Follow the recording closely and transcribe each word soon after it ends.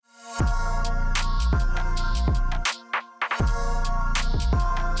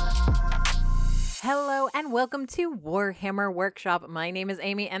everyone. Welcome to Warhammer Workshop. My name is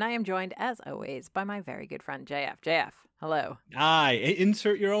Amy, and I am joined, as always, by my very good friend, JF. JF, hello.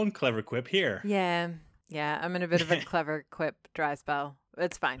 Insert your own clever quip here. Yeah, I'm in a bit of a clever quip dry spell.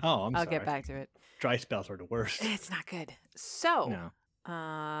 It's fine. Oh, I'm I'll sorry. get back to it. Dry spells are the worst. It's not good. So,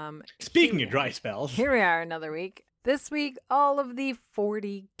 No. Speaking of dry spells, here we are another week. This week, all of the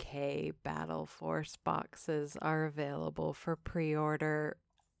 40k Battle Force boxes are available for pre-order.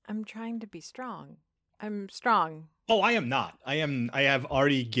 I'm trying to be strong. I'm strong. Oh, I am not. I have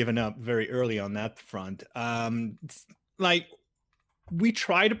already given up very early on that front. We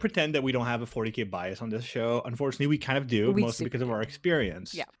try to pretend that we don't have a 40k bias on this show. Unfortunately, we kind of do, mostly because of our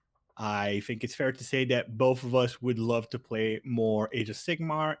experience. Yeah. I think it's fair to say that both of us would love to play more Age of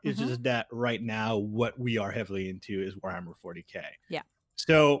Sigmar. It's just that right now, what we are heavily into is Warhammer 40k. Yeah.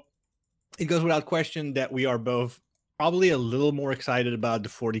 So it goes without question that we are both probably a little more excited about the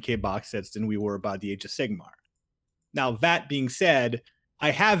 40k box sets than we were about the Age of Sigmar. Now, that being said,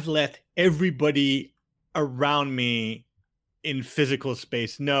 I have let everybody around me in physical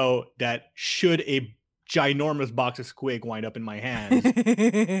space know that should a ginormous box of Squig wind up in my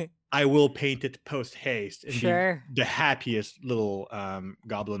hands, I will paint it post haste and be the happiest little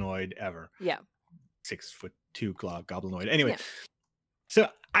goblinoid ever. Yeah. 6'2" claw goblinoid. Anyway, so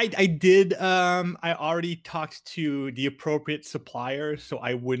I did. I already talked to the appropriate suppliers, so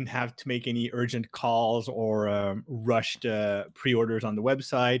I wouldn't have to make any urgent calls or rushed pre-orders on the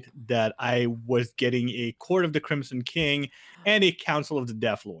website. That I was getting a Court of the Crimson King and a Council of the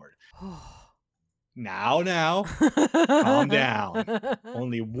Death Lord. Now, calm down.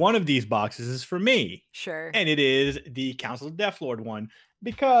 Only one of these boxes is for me. Sure. And it is the Council of the Death Lord one,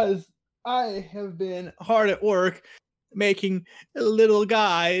 because I have been hard at work making little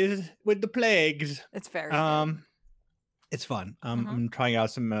guys with the plagues. It's very it's fun. I'm trying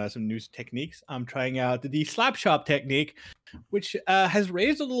out some new techniques. I'm trying out the slap shop technique, which has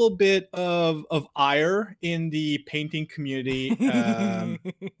raised a little bit of ire in the painting community,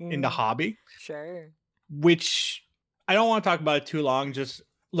 in the hobby. Sure. Which I don't want to talk about it too long. Just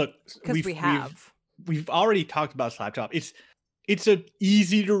look, because we've already talked about slap shop. It's an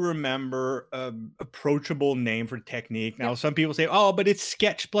easy to remember, approachable name for technique. Now, some people say, "Oh, but it's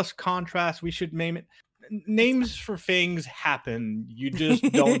sketch plus contrast. We should name it." Names for things happen. You just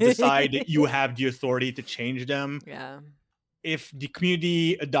don't decide that you have the authority to change them. Yeah. If the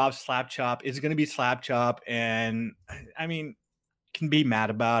community adopts slap chop, it's going to be slap chop, and I mean, you can be mad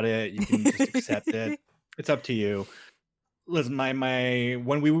about it. You can just accept it. It's up to you. Listen,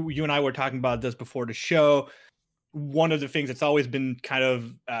 when you and I were talking about this before the show, one of the things that's always been kind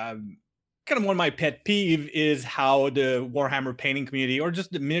of one of my pet peeve is how the Warhammer painting community, or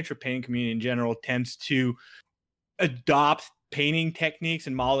just the miniature painting community in general, tends to adopt painting techniques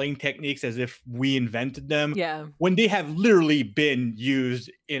and modeling techniques as if we invented them. Yeah. When they have literally been used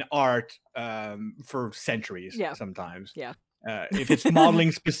in art for centuries. Yeah. Sometimes. Yeah. If it's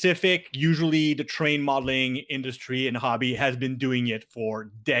modeling specific, usually the train modeling industry and hobby has been doing it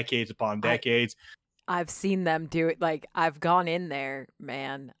for decades upon decades. I've seen them do it. Like, I've gone in there,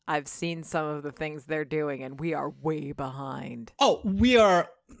 man. I've seen some of the things they're doing, and we are way behind. Oh, we are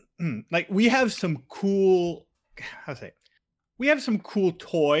we have some cool, we have some cool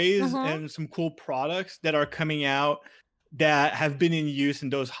toys and some cool products that are coming out that have been in use in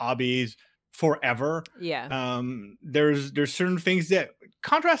those hobbies forever. Yeah. There's certain things that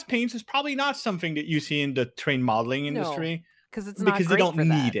contrast paints is probably not something that you see in the train modeling industry. Because it's not because great they don't for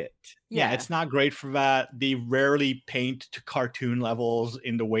need that. it. Yeah, it's not great for that. They rarely paint to cartoon levels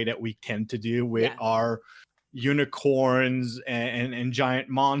in the way that we tend to do with our unicorns and giant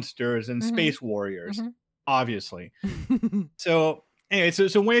monsters and space warriors, obviously. So anyway,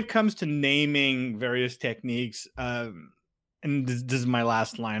 so when it comes to naming various techniques, and this is my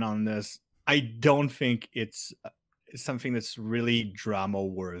last line on this, I don't think it's something that's really drama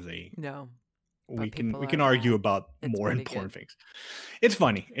worthy. No. We can argue about more important things. It's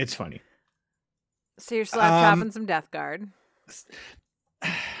funny. So you're slap chopping some Death Guard.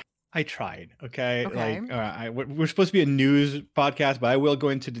 I tried. Okay. We're supposed to be a news podcast, but I will go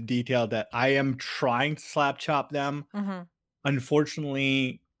into the detail that I am trying to slap chop them.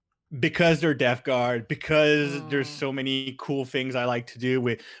 Unfortunately, because they're Death Guard, because there's so many cool things I like to do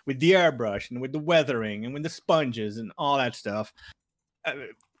with the airbrush and with the weathering and with the sponges and all that stuff.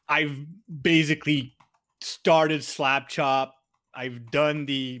 I've basically started slap chop I've done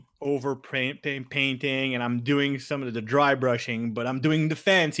the painting and I'm doing some of the dry brushing, but I'm doing the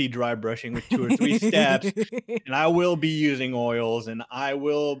fancy dry brushing with 2 or 3 steps, and I will be using oils, and I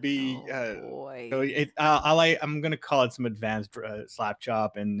will be Oh so boy. I'm gonna call it some advanced slap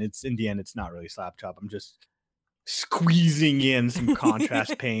chop, and it's in the end it's not really slap chop. I'm just squeezing in some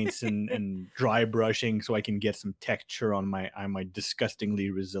contrast paints and dry brushing so I can get some texture on my disgustingly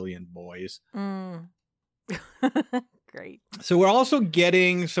resilient boys. Mm. Great. So we're also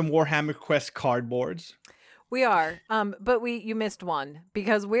getting some Warhammer Quest cardboards. We are. But you missed one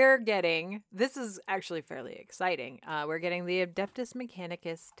because we're getting, this is actually fairly exciting. We're getting the Adeptus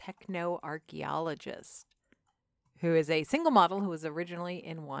Mechanicus Techno Archaeologist, who is a single model who was originally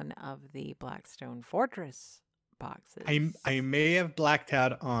in one of the Blackstone Fortress boxes. I may have blacked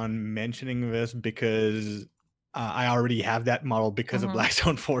out on mentioning this because I already have that model because of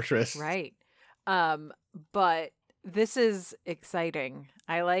Blackstone Fortress. Right. But this is exciting.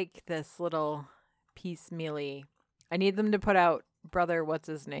 I like this little piecemealy. I need them to put out Brother What's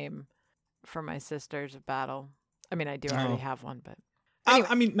His Name for my Sisters of Battle. I mean, I do already have one, but anyway.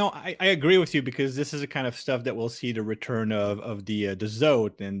 I mean, no, I agree with you because this is the kind of stuff that we'll see the return of the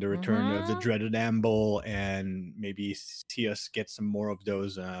Zote and the return of the Dreaded Amble, and maybe see us get some more of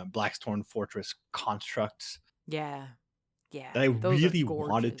those Blackstone Fortress constructs. Yeah. That I really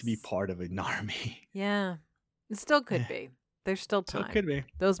wanted to be part of an army. Yeah. It still could be. There's still time. Still could be.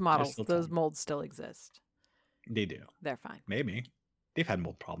 Those models, those molds still exist. They do. They're fine. Maybe. They've had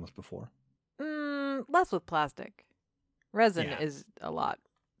mold problems before. Less with plastic. Resin is a lot.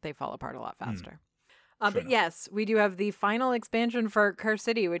 They fall apart a lot faster. But yes, we do have the final expansion for Curse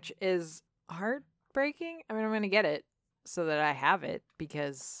City, which is heartbreaking. I mean, I'm going to get it so that I have it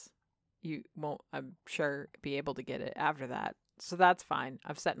because you won't, I'm sure, be able to get it after that. So that's fine.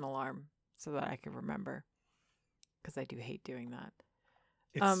 I've set an alarm so that I can remember because I do hate doing that.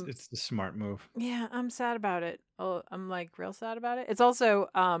 It's the smart move. Yeah, I'm sad about it. Oh, I'm like real sad about it. It's also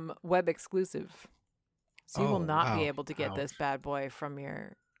web exclusive. So you will not be able to get this bad boy from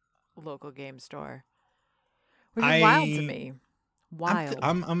your local game store. Which is wild to me. Wild.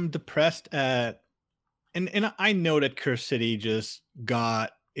 I'm depressed at and I know that Curse City just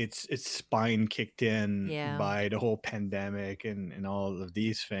got its spine kicked in by the whole pandemic and all of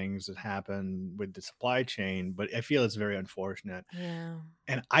these things that happened with the supply chain, but I feel it's very unfortunate. Yeah.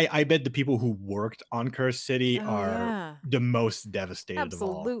 And I bet the people who worked on Curse City are the most devastated of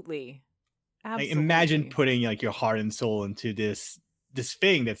all. Absolutely. Like, imagine putting like your heart and soul into this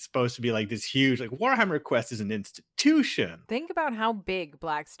thing that's supposed to be like this huge, like Warhammer Quest is an institution. Think about how big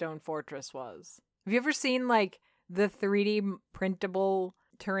Blackstone Fortress was. Have you ever seen like the 3D printable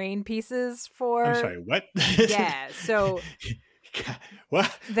terrain pieces for? I'm sorry, what? Yeah, so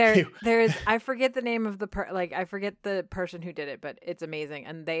what? There's I forget the name of the I forget the person who did it, but it's amazing.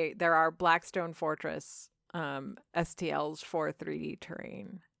 And there are Blackstone Fortress STLs for 3D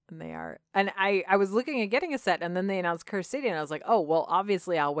terrain. And they are, and I was looking at getting a set, and then they announced Curse City, and I was like, oh well,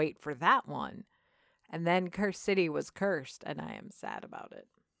 obviously I'll wait for that one. And then Curse City was cursed, and I am sad about it.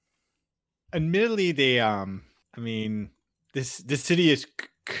 Admittedly, they I mean, this city is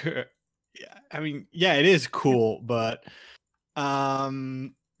I mean, yeah, it is cool, but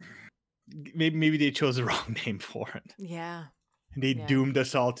maybe they chose the wrong name for it. Yeah. They doomed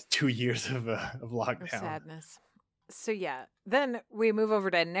us all to 2 years of lockdown. Sadness. So yeah, then we move over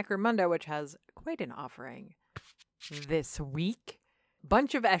to Necromunda, which has quite an offering this week.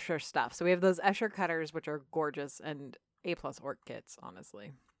 Bunch of Escher stuff. So we have those Escher cutters, which are gorgeous, and A+ orc kits,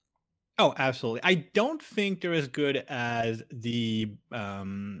 honestly. Oh, absolutely. I don't think they're as good as the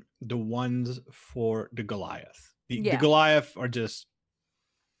ones for the Goliath. The Goliath are just,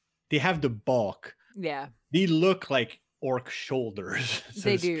 they have the bulk. Yeah. They look like orc shoulders.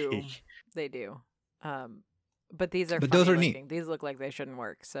 They do. They do. But these are those are looking. neat. These look like they shouldn't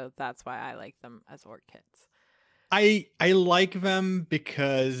work, so that's why I like them as orc kits. I like them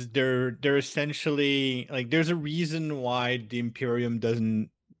because they're essentially like, there's a reason why the Imperium doesn't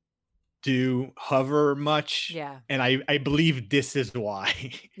do hover much. Yeah. And I believe this is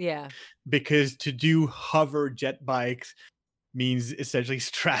why. Yeah. Because to do hover jet bikes means essentially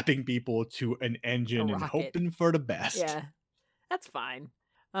strapping people to an engine and hoping for the best. Yeah. That's fine.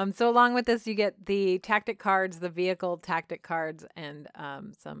 So along with this, you get the tactic cards, the vehicle tactic cards, and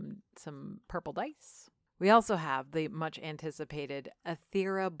some purple dice. We also have the much anticipated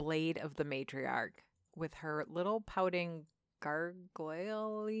Aethera Blade of the Matriarch with her little pouting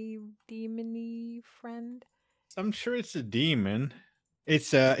gargoyle demon-y friend. I'm sure it's a demon.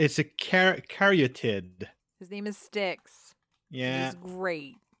 It's a caryatid. His name is Styx. Yeah. He's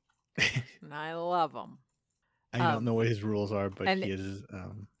great. And I love him. I don't know what his rules are, but and he is.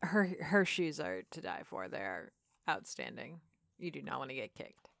 her shoes are to die for. They're outstanding. You do not want to get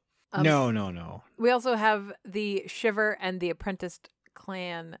kicked. No. We also have the Shiver and the Apprenticed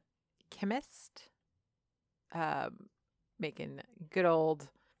Clan Chemist, making good old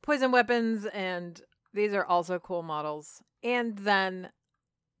poison weapons, and these are also cool models. And then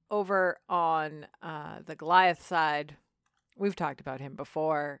over on the Goliath side, we've talked about him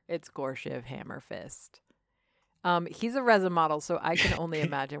before. It's Gorshiv Hammerfist. He's a resin model, so I can only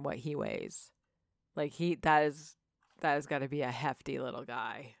imagine what he weighs. Like that has got to be a hefty little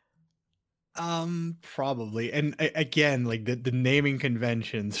guy. Probably. And again, like the naming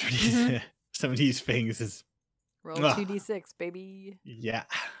conventions for these, some of these things is roll 2d6, baby. Yeah.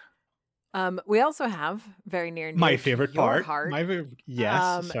 We also have very near and dear my favorite to your part. heart.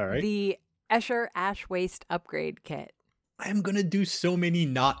 Yes, sorry. The Escher Ash Waste upgrade kit. I'm gonna do so many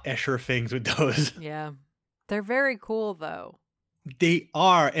not Escher things with those. Yeah, they're very cool though. They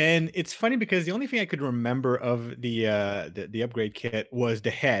are, and it's funny because the only thing I could remember of the upgrade kit was the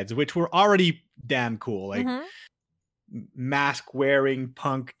heads, which were already damn cool. Like mask wearing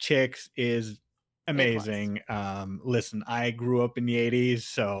punk chicks is amazing. Listen, I grew up in the 80s,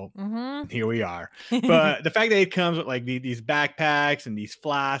 so here we are. But the fact that it comes with like these backpacks and these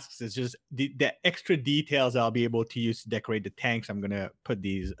flasks is just the extra details I'll be able to use to decorate the tanks. I'm gonna put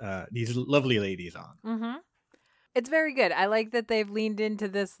these lovely ladies on. It's very good. I like that they've leaned into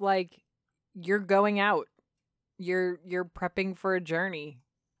this, like, you're going out. You're prepping for a journey.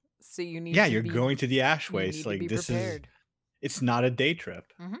 So you need you're going to the Ash Waste. Like, this prepared. It's not a day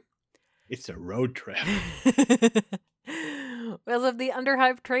trip. It's a road trip. We also have the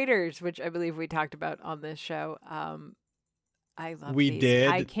Underhive Traders, which I believe we talked about on this show. I love we these. did.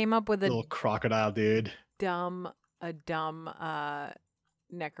 I came up with a little crocodile dude. Dumb Necromunda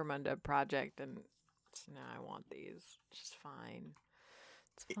project, and so now I want these. Just fine.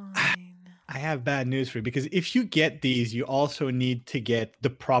 It's fine. I have bad news for you, because if you get these, you also need to get the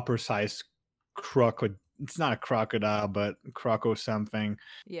proper size crocodile. It's not a crocodile, but croco something.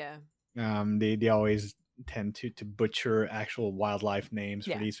 Yeah. They always tend to butcher actual wildlife names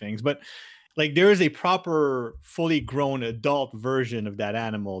for these things. But like, there is a proper fully grown adult version of that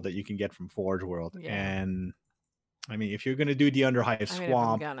animal that you can get from Forge World. Yeah. And I mean, if you're gonna do the Underhive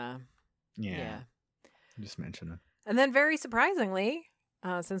Swamp, yeah. Just mention it. And then, very surprisingly,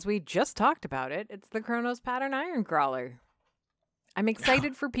 since we just talked about it, it's the Chronos Pattern Iron Crawler. I'm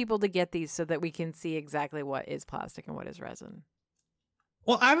excited for people to get these so that we can see exactly what is plastic and what is resin.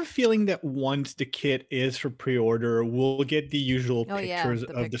 Well, I have a feeling that once the kit is for pre-order, we'll get the usual pictures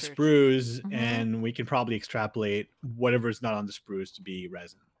of the sprues, and we can probably extrapolate whatever is not on the sprues to be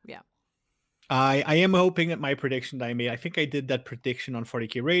resin. Yeah. I am hoping that my prediction that I made, I think I did that prediction on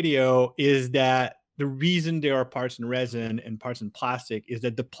 40K Radio, is that the reason there are parts in resin and parts in plastic is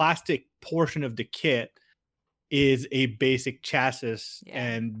that the plastic portion of the kit is a basic chassis,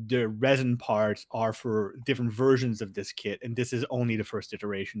 and the resin parts are for different versions of this kit, and this is only the first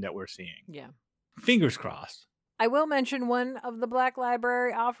iteration that we're seeing. Yeah. Fingers crossed. I will mention one of the Black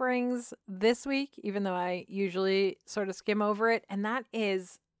Library offerings this week, even though I usually sort of skim over it, and that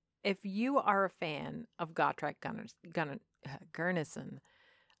is, if you are a fan of Gotrek Gunnison,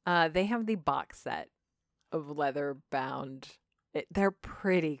 they have the box set of leather-bound. They're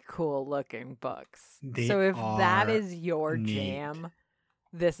pretty cool looking books. So if that is your jam,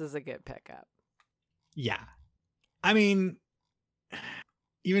 this is a good pickup. Yeah. I mean,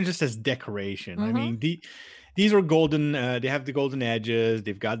 even just as decoration, I mean, these are golden. They have the golden edges.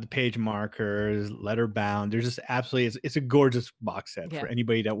 They've got the page markers, leather bound. They're just absolutely, it's a gorgeous box set for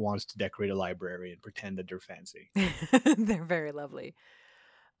anybody that wants to decorate a library and pretend that they're fancy. They're very lovely.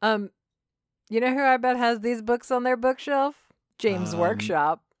 You know who I bet has these books on their bookshelf? James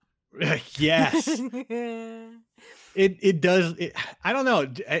Workshop. Yes. It does. I don't know.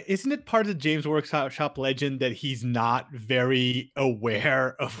 Isn't it part of the James Workshop legend that he's not very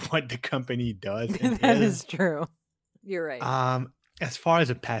aware of what the company does? That is true. You're right. As far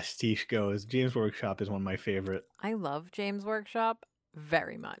as a pastiche goes, James Workshop is one of my favorite. I love James Workshop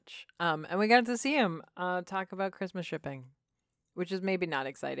very much. And we got to see him talk about Christmas shipping, which is maybe not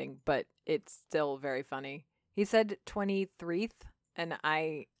exciting, but it's still very funny. He said 23rd, and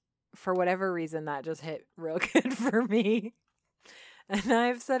for whatever reason, that just hit real good for me. And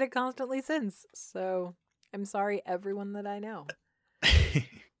I've said it constantly since. So I'm sorry, everyone that I know.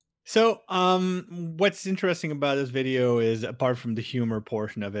 So, what's interesting about this video is, apart from the humor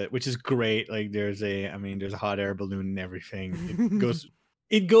portion of it, which is great, like there's a hot air balloon and everything. It goes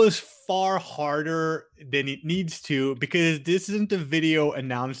it goes far harder than it needs to, because this isn't a video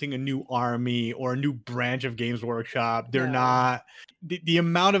announcing a new army or a new branch of Games Workshop. They're No. not the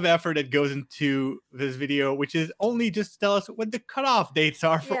amount of effort that goes into this video, which is only just to tell us what the cutoff dates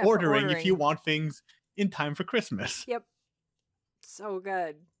are for Yeah, for ordering if you ordering. want things in time for Christmas. Yep. So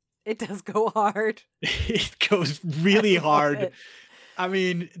good. It does go hard. It goes really I love hard. it. I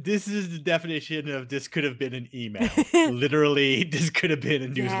mean, this is the definition of this could have been an email. Literally, this could have been a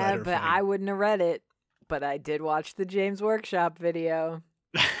Yeah, newsletter but thing. I wouldn't have read it. But I did watch the James Workshop video.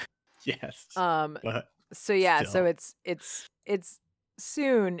 Yes. But so yeah, still. so it's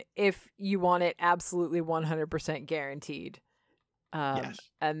soon if you want it absolutely 100% guaranteed. Yes.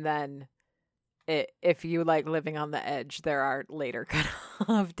 And then if you like living on the edge, there are later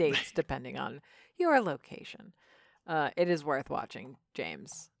cutoff dates depending on your location. It is worth watching,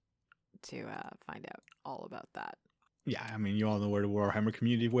 James, to find out all about that. Yeah, I mean, you all know where the Warhammer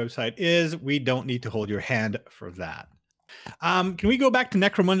community website is. We don't need to hold your hand for that. Can we go back to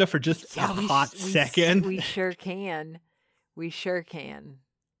Necromunda for just a hot second? We sure can. We sure can.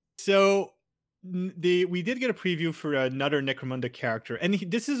 So we did get a preview for another Necromunda character, and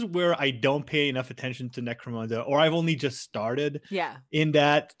this is where I don't pay enough attention to Necromunda, or I've only just started. Yeah. In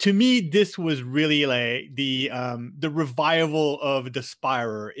that, to me, this was really like the revival of the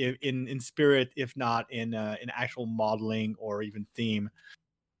Spirer in spirit, if not in actual modeling or even theme.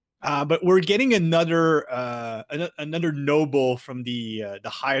 But we're getting another noble from the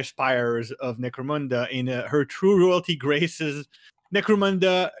higher spires of Necromunda in her true royalty graces.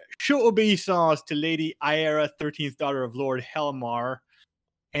 Necromunda, show obeisance to Lady Aera, 13th daughter of Lord Helmar.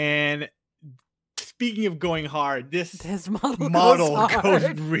 And speaking of going hard, this model goes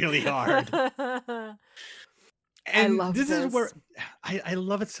really hard. And I love this. Is where I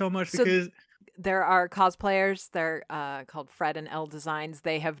love it so much, because there are cosplayers. They're called Fred and L Designs.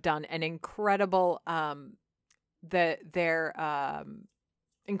 They have done an incredible their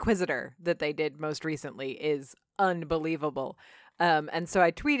Inquisitor that they did most recently is unbelievable. And so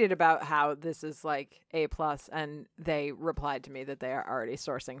I tweeted about how this is like A+, and they replied to me that they are already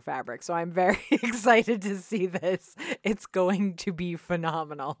sourcing fabric. So I'm very excited to see this. It's going to be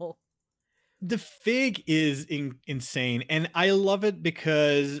phenomenal. The fig is insane, and I love it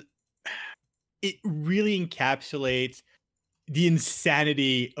because it really encapsulates the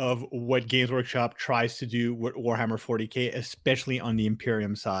insanity of what Games Workshop tries to do with Warhammer 40k, especially on the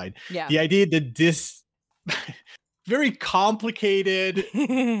Imperium side. Yeah. The idea that this very complicated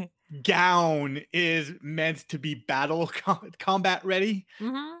gown is meant to be combat ready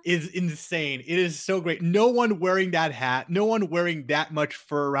is insane. It is so great. No one wearing that hat, no one wearing that much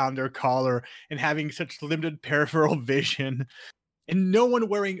fur around their collar and having such limited peripheral vision, and no one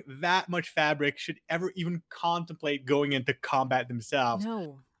wearing that much fabric should ever even contemplate going into combat themselves.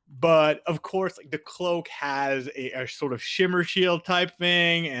 No. But of course, like, the cloak has a sort of shimmer shield type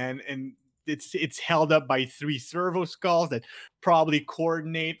thing, and it's held up by 3 servo skulls that probably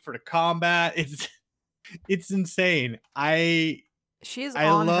coordinate for the combat. It's insane. She is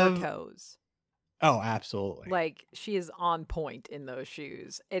on her toes. Oh, absolutely. Like, she is on point in those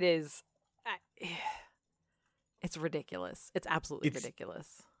shoes. It is it's ridiculous. It's absolutely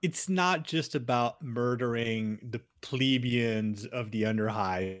ridiculous. It's not just about murdering the plebeians of the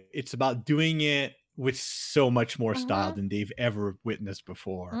Underhive. It's about doing it with so much more style than they've ever witnessed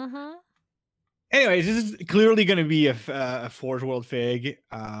before. Anyways, this is clearly going to be a Forge World fig.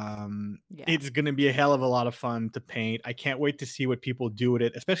 It's going to be a hell of a lot of fun to paint. I can't wait to see what people do with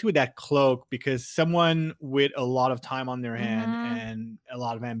it, especially with that cloak, because someone with a lot of time on their hand and a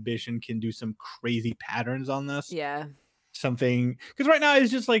lot of ambition can do some crazy patterns on this. Yeah. Something, because right now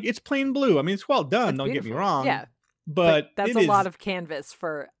it's just like, it's plain blue. I mean, it's well done, don't get me wrong. Yeah. But that's a lot of canvas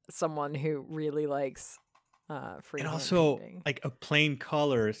for someone who really likes free. And also, painting. Like, a plain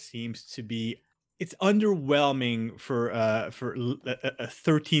color seems to be, it's underwhelming for a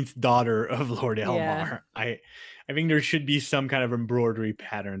 13th daughter of Lord Elmar. Yeah. I think there should be some kind of embroidery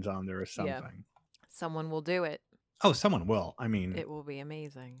patterns on there or something. Yeah. Someone will do it. Oh, someone will. I mean, it will be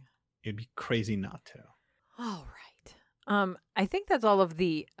amazing. It'd be crazy not to. All right. I think that's all of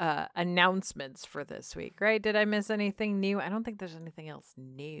the announcements for this week, right? Did I miss anything new? I don't think there's anything else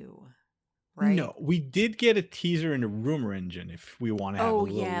new. Right? No, we did get a teaser in the rumor engine if we want to have a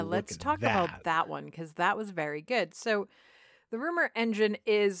little look let's at talk about that one, because that was very good. So the rumor engine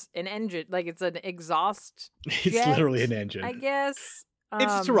is an engine, like it's an exhaust It's jet, literally an engine. I guess.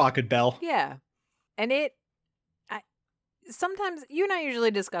 It's just a rocket bell. Yeah. And sometimes you and I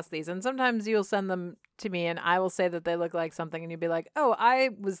usually discuss these, and sometimes you'll send them to me and I will say that they look like something and you'll be like, oh,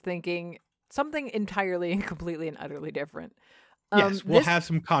 I was thinking something entirely and completely and utterly different. Yes, we'll have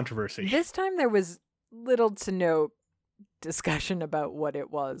some controversy. This time there was little to no discussion about what it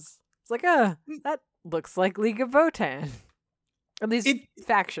was. It's like, that looks like League of Votan. At least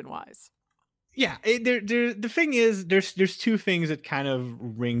faction-wise. Yeah, the thing is, there's two things that kind of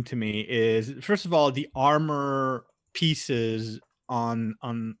ring to me. Is first of all, the armor pieces on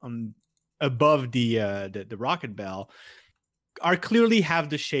above the rocket bell are clearly have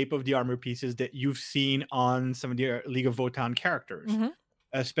the shape of the armor pieces that you've seen on some of the League of Votan characters,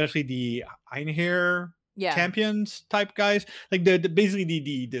 especially the Einherjar champions type guys, like the basically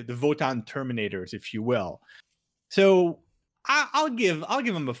the Votan Terminators, if you will. So I'll give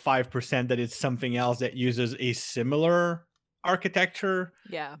them a 5% that it's something else that uses a similar architecture.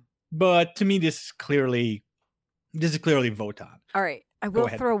 Yeah, but to me, this is clearly Votan. All right, I will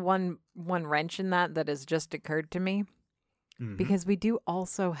throw one wrench in that has just occurred to me. Because we do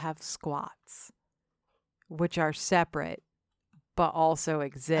also have squats, which are separate, but also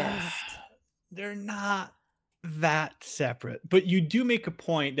exist. They're not that separate, but you do make a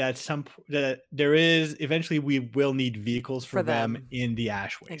point that that there is eventually we will need vehicles for them in the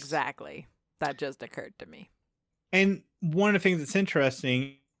Ash Waste. Exactly. That just occurred to me. And one of the things that's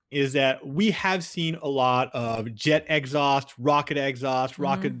interesting is that we have seen a lot of jet exhaust,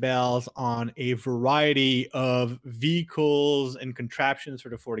 rocket bells on a variety of vehicles and contraptions for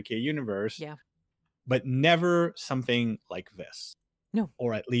the 40K universe. Yeah. But never something like this. No.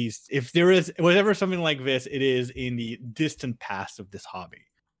 Or at least if there is whatever something like this, it is in the distant past of this hobby.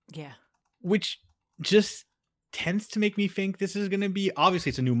 Yeah. Which just tends to make me think this is going to be,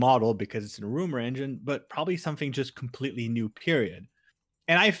 obviously it's a new model because it's in a rumor engine, but probably something just completely new, period.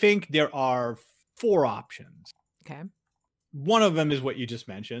 And I think there are 4 options. Okay. One of them is what you just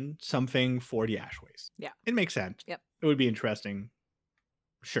mentioned, something for the Ash Waste. Yeah. It makes sense. Yep. It would be interesting.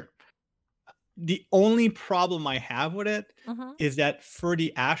 Sure. The only problem I have with it is that for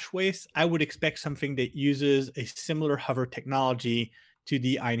the Ash Waste, I would expect something that uses a similar hover technology to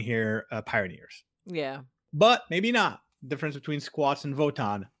the Einherjar Pioneers. Yeah. But maybe not. Difference between squats and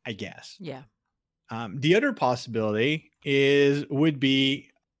Votan, I guess. Yeah. The other possibility would be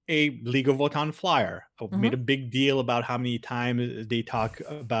a League of Votan flyer. I made a big deal about how many times they talk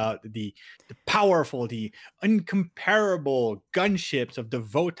about the powerful, the incomparable gunships of the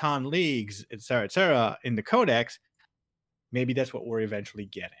Votan leagues, etc., in the Codex. Maybe that's what we're eventually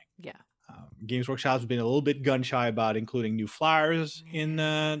getting. Yeah. Games Workshop has been a little bit gun shy about including new flyers in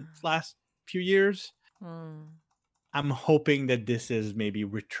the last few years. I'm hoping that this is maybe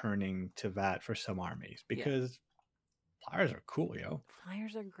returning to that for some armies because flyers are cool, yo.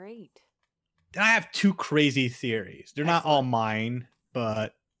 Flyers are great. Then I have 2 crazy theories. They're not all mine,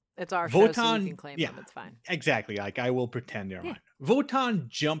 but it's our show, so you can claim them. It's fine. Exactly. Like I will pretend they're mine. Votan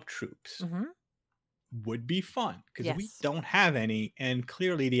jump troops would be fun because we don't have any, and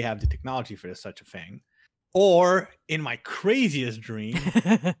clearly they have the technology for such a thing. Or in my craziest dream,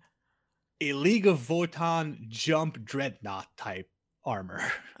 a League of Votan jump dreadnought type armor.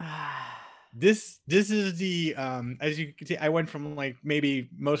 This is the as you can see, I went from like maybe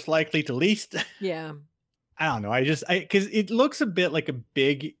most likely to least. Yeah. I don't know. Because it looks a bit like a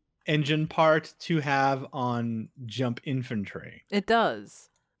big engine part to have on jump infantry. It does.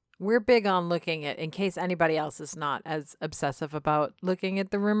 We're big on looking at, in case anybody else is not as obsessive about looking at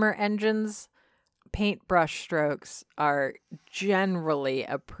the rumor engines, paintbrush strokes are generally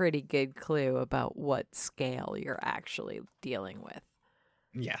a pretty good clue about what scale you're actually dealing with.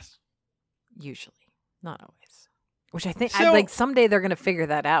 Yes. Usually. Not always. Which I think, like, someday they're going to figure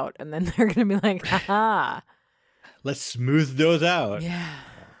that out, and then they're going to be like, haha. Let's smooth those out. Yeah.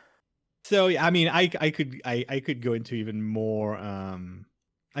 So, yeah, I mean, I could go into even more,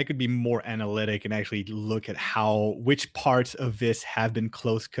 I could be more analytic and actually look at which parts of this have been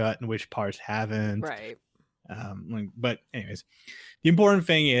close cut and which parts haven't. Right. But anyways, the important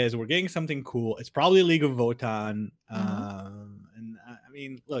thing is we're getting something cool. It's probably League of Votan. And I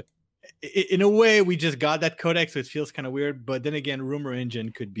mean, look, in a way, we just got that codex, so it feels kind of weird. But then again, Rumor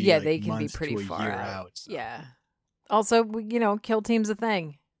Engine could be they can be pretty far out. So. Yeah. Also, kill team's a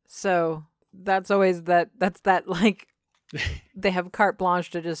thing. So that's always that's that like they have carte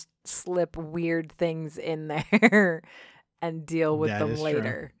blanche to just slip weird things in there and deal with them later.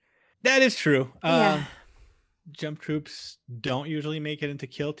 True. That is true. Yeah. Jump troops don't usually make it into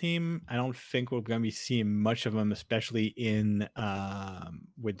kill team. I don't think we're going to be seeing much of them, especially in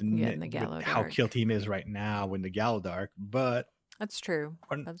with how kill team is right now with the Gallowdark. But that's true.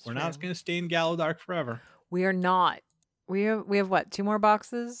 We're not going to stay in Gallowdark forever. We are not. We have what, 2 more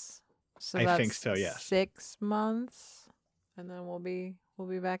boxes? So I think so. Yes. 6 months, and then we'll be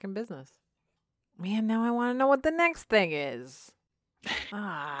back in business. Man, now I want to know what the next thing is.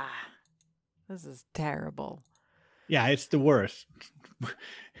 Ah, this is terrible. Yeah, it's the worst.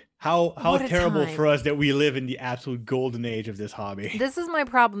 How What a terrible for time. us that we live in the absolute golden age of this hobby. This is my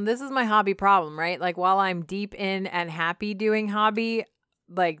problem. This is my hobby problem, right? Like while I'm deep in and happy doing hobby,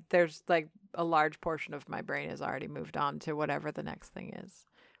 like there's like a large portion of my brain has already moved on to whatever the next thing is,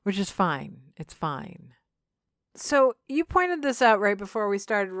 which is fine. It's fine. So you pointed this out right before we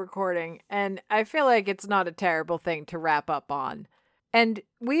started recording, and I feel like it's not a terrible thing to wrap up on. And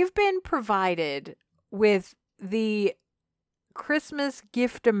we've been provided with the Christmas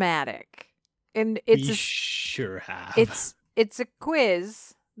Gift-O-Matic. And We sure have. it's a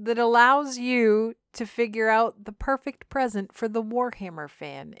quiz that allows you to figure out the perfect present for the Warhammer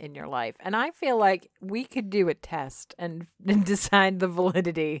fan in your life. And I feel like we could do a test and decide the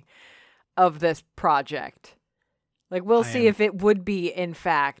validity of this project. Like we'll see if it would be in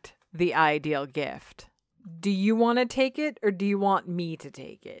fact the ideal gift. Do you want to take it or do you want me to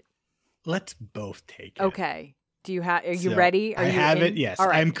take it? Let's both take it. Okay. Do you have? Are you ready? I have it. Yes. All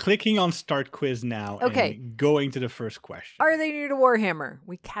right. I'm clicking on Start Quiz now. Okay. And going to the first question. Are they new to Warhammer?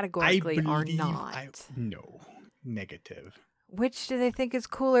 We categorically are believe not. No. Negative. Which do they think is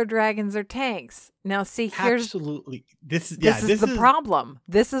cooler, dragons or tanks? Now, see, here's Absolutely. This is the problem.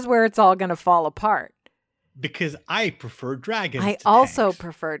 This is where it's all going to fall apart. Because I prefer dragons. I to also tanks.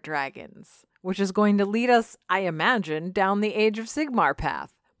 prefer dragons, which is going to lead us, I imagine, down the Age of Sigmar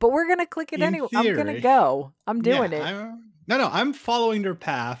path. But we're going to click it In anyway. I'm going to theory. go. I'm doing it. I'm following their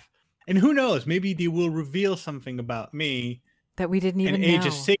path. And who knows? Maybe they will reveal something about me That we didn't even in know. Age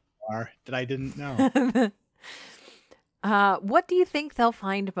of Sigmar that I didn't know. What do you think they'll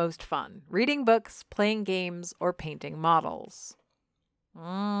find most fun? Reading books, playing games, or painting models?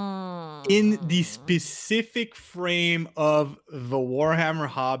 In the specific frame of the Warhammer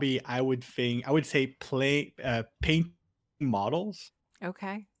hobby, I would say paint models.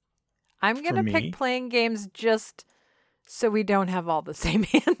 Okay. I'm going to pick playing games just so we don't have all the same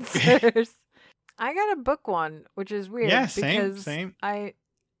answers. I got a book one, which is weird. Yeah, because same. All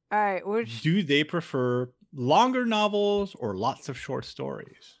right. Do they prefer longer novels or lots of short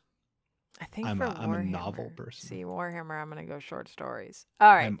stories? I think I'm Warhammer, a novel person. See, Warhammer, I'm going to go short stories.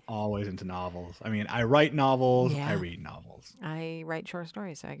 All right. I'm always into novels. I mean, I write novels. Yeah. I read novels. I write short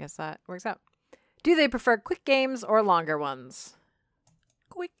stories, so I guess that works out. Do they prefer quick games or longer ones?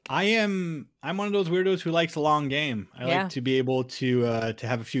 Quick. I'm one of those weirdos who likes a long game. I like to be able to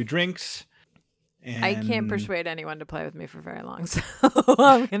have a few drinks. And I can't persuade anyone to play with me for very long, so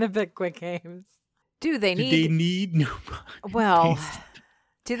I'm gonna pick quick games. Do they need new well? paints?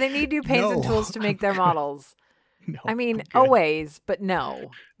 Do they need new paints and tools to make their models? No. I mean, always, but no.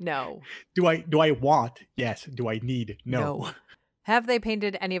 Do I want? Yes. Do I need? No. Have they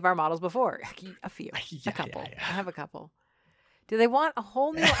painted any of our models before? A few. A couple. I have a couple. Do they want a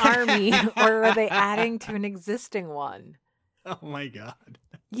whole new army or are they adding to an existing one? Oh my god.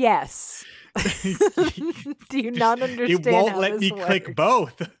 Yes. Do you not understand? It won't how let this me works? click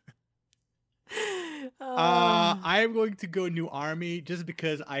both. I am going to go new army just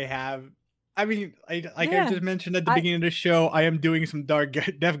because I have. I mean, I just mentioned at the beginning of the show, I am doing some Dark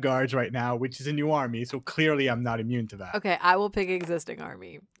Death Guards right now, which is a new army. So clearly, I'm not immune to that. Okay, I will pick existing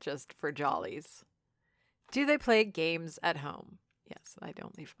army just for jollies. Do they play games at home? Yes, I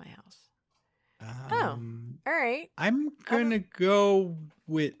don't leave my house. All right. I'm gonna go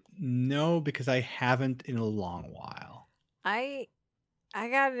with no because I haven't in a long while. I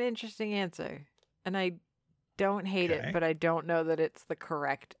got an interesting answer, and I don't hate it, but I don't know that it's the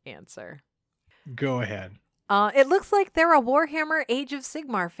correct answer. Go ahead. It looks like they're a Warhammer Age of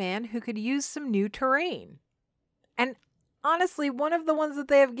Sigmar fan who could use some new terrain. And honestly, one of the ones that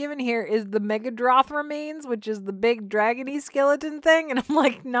they have given here is the Megadroth remains, which is the big dragony skeleton thing, and I'm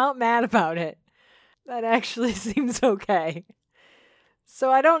like not mad about it. That actually seems okay.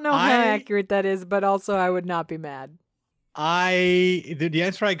 So I don't know how accurate that is, but also I would not be mad. The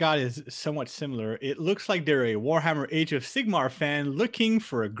answer I got is somewhat similar. It looks like they're a Warhammer Age of Sigmar fan looking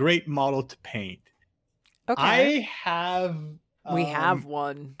for a great model to paint. Okay. We have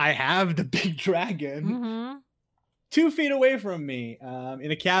one. I have the big dragon 2 feet away from me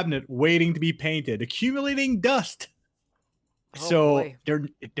in a cabinet waiting to be painted, accumulating dust. Boy.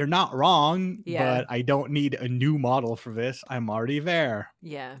 They're not wrong, Yeah. but I don't need a new model for this. I'm already there.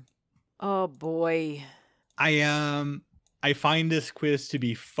 Yeah. Oh boy. I find this quiz to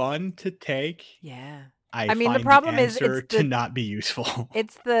be fun to take. Yeah. I mean, the find problem the is answer to not be useful.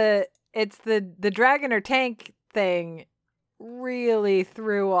 It's the dragon or tank thing really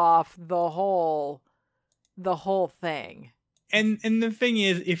threw off the whole thing. And the thing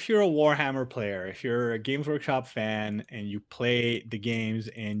is, if you're a Warhammer player, if you're a Games Workshop fan and you play the games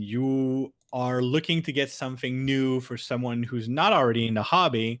and you are looking to get something new for someone who's not already in the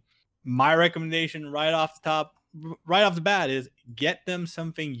hobby, my recommendation right off the bat is get them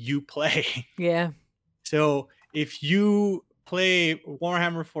something you play. Yeah. So if you play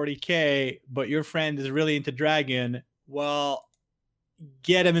Warhammer 40K, but your friend is really into Dragon, well,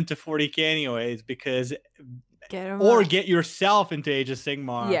 get him into 40K anyways, because get yourself into Age of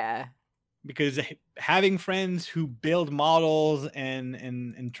Sigmar. Yeah. Because having friends who build models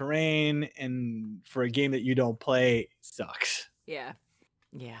and terrain and for a game that you don't play sucks. Yeah.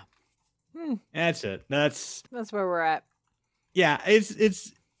 Yeah. That's it. That's where we're at. Yeah,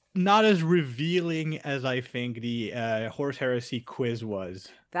 it's not as revealing as I think the Horse Heresy quiz was.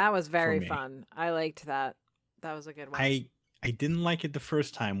 That was very fun. I liked that. That was a good one. I didn't like it the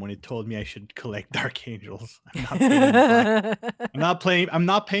first time when it told me I should collect Dark Angels. I'm not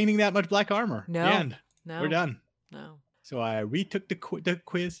painting that much black armor. No. The end. No. We're done. No. So I retook the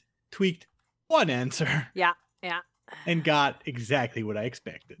quiz, tweaked one answer. Yeah. Yeah. And got exactly what I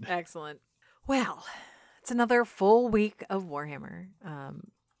expected. Excellent. Well, it's another full week of Warhammer.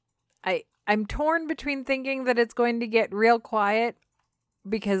 I'm torn between thinking that it's going to get real quiet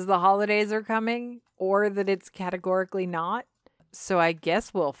because the holidays are coming, or that it's categorically not. So I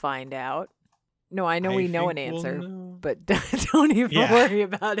guess we'll find out. No, I know we know an answer, but don't even worry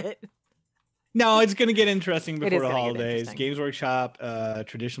about it. No, it's going to get interesting before the holidays. Games Workshop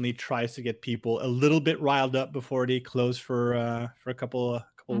traditionally tries to get people a little bit riled up before they close for a couple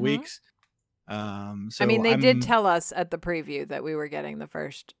weeks. So they did tell us at the preview that we were getting the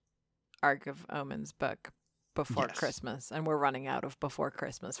first Arc of Omens book before Christmas, and we're running out of before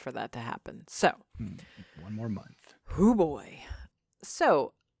Christmas for that to happen. So 1 more month. Oh boy.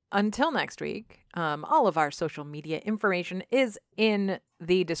 So until next week, all of our social media information is in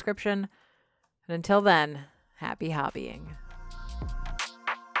the description. And until then, happy hobbying.